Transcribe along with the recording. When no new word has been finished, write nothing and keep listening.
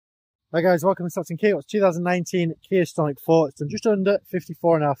Hi guys, welcome to Stonic Kia. It's 2019 Kia Stonic 4. It's done just under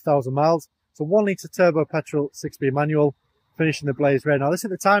 54,500 miles. It's a 1 litre turbo petrol 6-speed manual, finishing the blaze red. Now this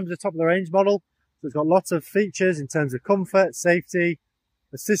at the time is the top of the range model, so it's got lots of features in terms of comfort, safety,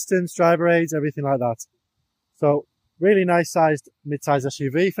 assistance, driver aids, everything like that. So really nice sized mid-size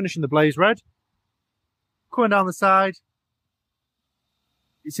SUV, finishing the blaze red. Coming down the side,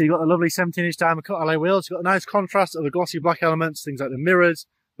 you see you've got the lovely 17-inch diamond cut alloy wheels. You've got a nice contrast of the glossy black elements, things like the mirrors,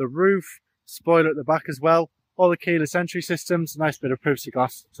 the roof, spoiler at the back as well, all the keyless entry systems, nice bit of privacy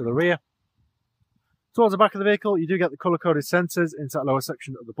glass to the rear. Towards the back of the vehicle, you do get the colour-coded sensors into that lower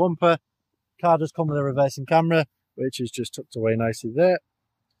section of the bumper. Car does come with a reversing camera, which is just tucked away nicely there.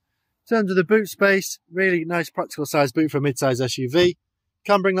 In terms of the boot space, really nice practical size boot for a mid-size SUV.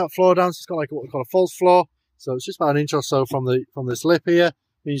 Can bring that floor down, so it's got like what we call a false floor. So it's just about an inch or so from this lip here.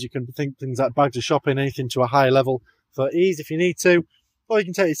 Means you can think things like bags of shopping, anything to a higher level for ease if you need to. Or you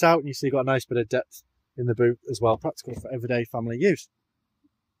can take this out and you see you've got a nice bit of depth in the boot as well, practical for everyday family use.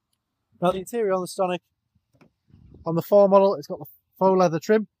 Now the interior on the Stonic, on the 4 model, it's got the faux leather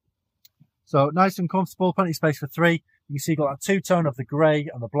trim. So nice and comfortable, plenty of space for 3. You can see you've got that two-tone of the grey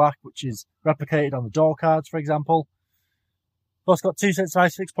and the black, which is replicated on the door cards, for example. Plus got 2 sets of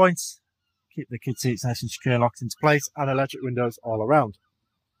nice fixed points, keep the kid seats nice and secure, locked into place, and electric windows all around.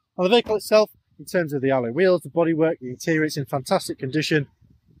 Now the vehicle itself, in terms of the alloy wheels, the bodywork, the interior, it's in fantastic condition.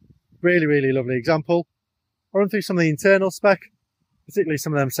 Really, really lovely example. I'll run through some of the internal spec, particularly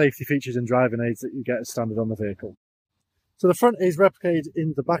some of them safety features and driving aids that you get as standard on the vehicle. So the front is replicated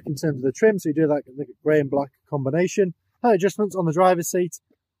in the back in terms of the trim, so you do that the grey and black combination. Height adjustments on the driver's seat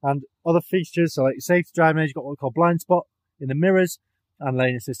and other features, so like safety driving aids, you've got what we call blind spot in the mirrors and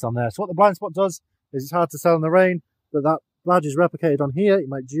lane assist on there. So what the blind spot does is it's hard to tell in the rain, but that badge is replicated on here. You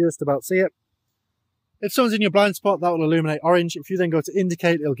might just about see it. If someone's in your blind spot, that will illuminate orange. If you then go to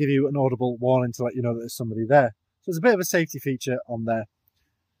indicate, it'll give you an audible warning to let you know that there's somebody there. So it's a bit of a safety feature on there.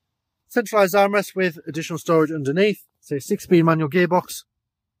 Centralised armrest with additional storage underneath. So 6-speed manual gearbox.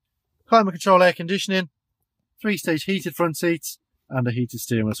 Climate control, air conditioning. 3-stage heated front seats and a heated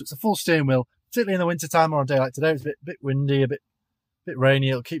steering wheel. So it's a full steering wheel, particularly in the winter time or on a day like today. It's a bit windy, a bit rainy.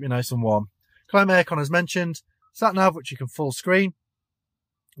 It'll keep you nice and warm. Climate aircon as mentioned. Sat nav, which you can full screen.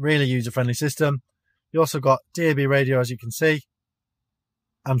 Really user-friendly system. You also got DAB radio, as you can see,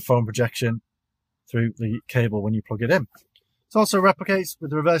 and phone projection through the cable when you plug it in. It also replicates with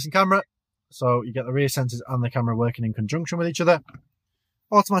the reversing camera, so you get the rear sensors and the camera working in conjunction with each other.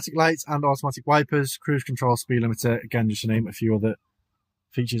 Automatic lights and automatic wipers, cruise control, speed limiter, again, just to name a few other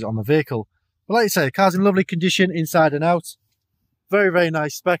features on the vehicle. But like I say, the car's in lovely condition inside and out. Very, very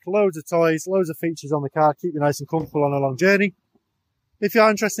nice spec, loads of toys, loads of features on the car, keep you nice and comfortable on a long journey. If you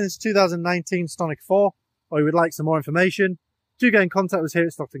are interested in this 2019 Stonic 4, or you would like some more information, do get in contact with us here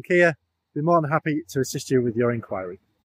at Stonic Kia. We'd be more than happy to assist you with your inquiry.